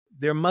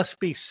there must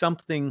be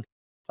something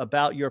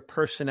about your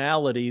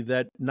personality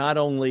that not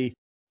only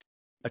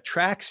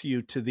attracts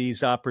you to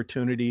these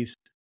opportunities,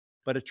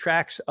 but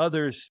attracts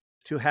others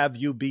to have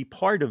you be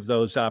part of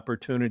those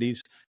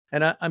opportunities.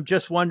 And I'm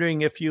just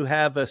wondering if you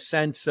have a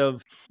sense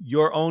of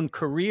your own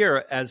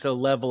career as a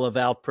level of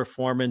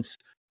outperformance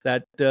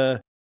that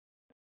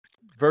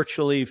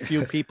virtually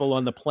few people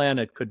on the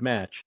planet could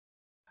match.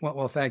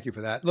 Well, thank you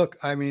for that. Look,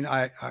 I mean,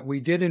 we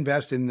did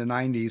invest in the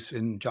 90s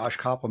in Josh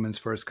Kopelman's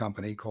first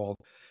company called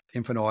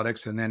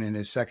Infonautics, and then in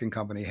his second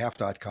company,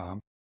 Half.com.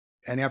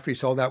 And after he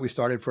sold that, we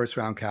started First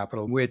Round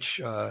Capital,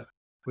 which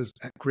was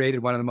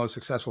created one of the most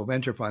successful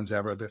venture funds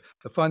ever. The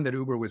fund that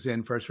Uber was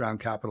in, First Round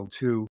Capital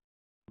 2,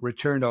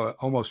 returned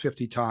almost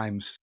 50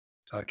 times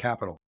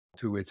capital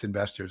to its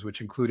investors,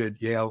 which included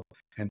Yale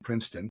and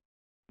Princeton,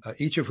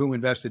 each of whom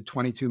invested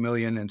 $22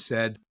 million and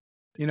said,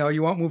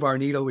 you won't move our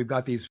needle. We've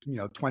got these,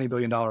 $20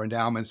 billion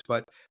endowments,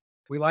 but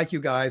we like you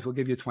guys. We'll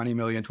give you 20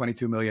 million,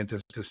 22 million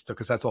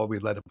because that's all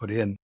we'd let it put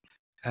in.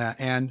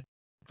 And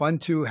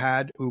Fund 2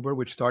 had Uber,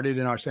 which started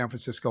in our San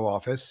Francisco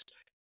office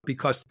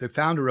because the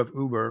founder of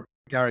Uber,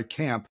 Garrett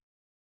Camp,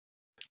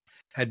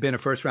 had been a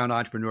first-round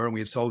entrepreneur, and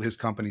we had sold his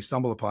company,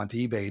 StumbleUpon, to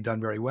eBay. He'd done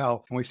very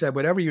well. And we said,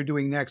 whatever you're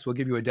doing next, we'll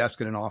give you a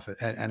desk and an office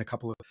and a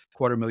couple of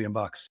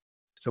 $250,000.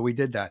 So we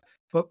did that.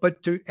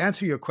 But to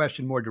answer your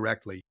question more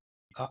directly,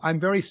 I'm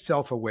very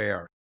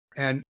self-aware.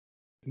 And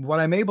what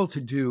I'm able to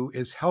do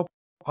is help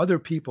other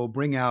people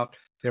bring out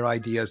their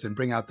ideas and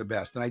bring out the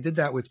best. And I did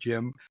that with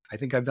Jim. I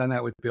think I've done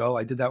that with Bill.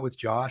 I did that with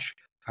Josh.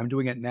 I'm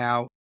doing it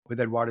now with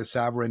Eduardo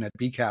Saverin at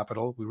B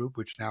Capital Group,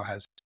 which now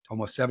has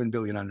almost $7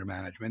 billion under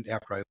management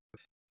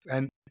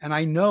and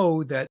I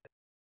know that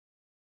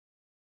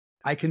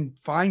I can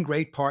find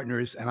great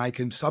partners and I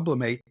can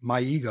sublimate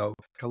my ego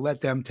to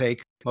let them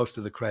take most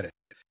of the credit.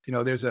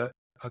 There's a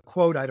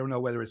quote, I don't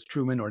know whether it's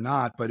Truman or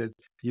not, but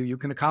you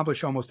can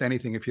accomplish almost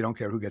anything if you don't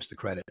care who gets the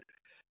credit,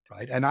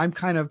 right? And I'm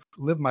kind of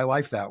live my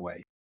life that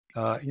way.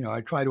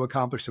 I try to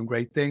accomplish some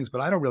great things, but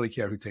I don't really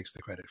care who takes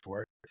the credit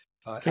for it.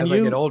 As I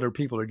get older,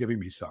 people are giving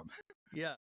me some. Yeah.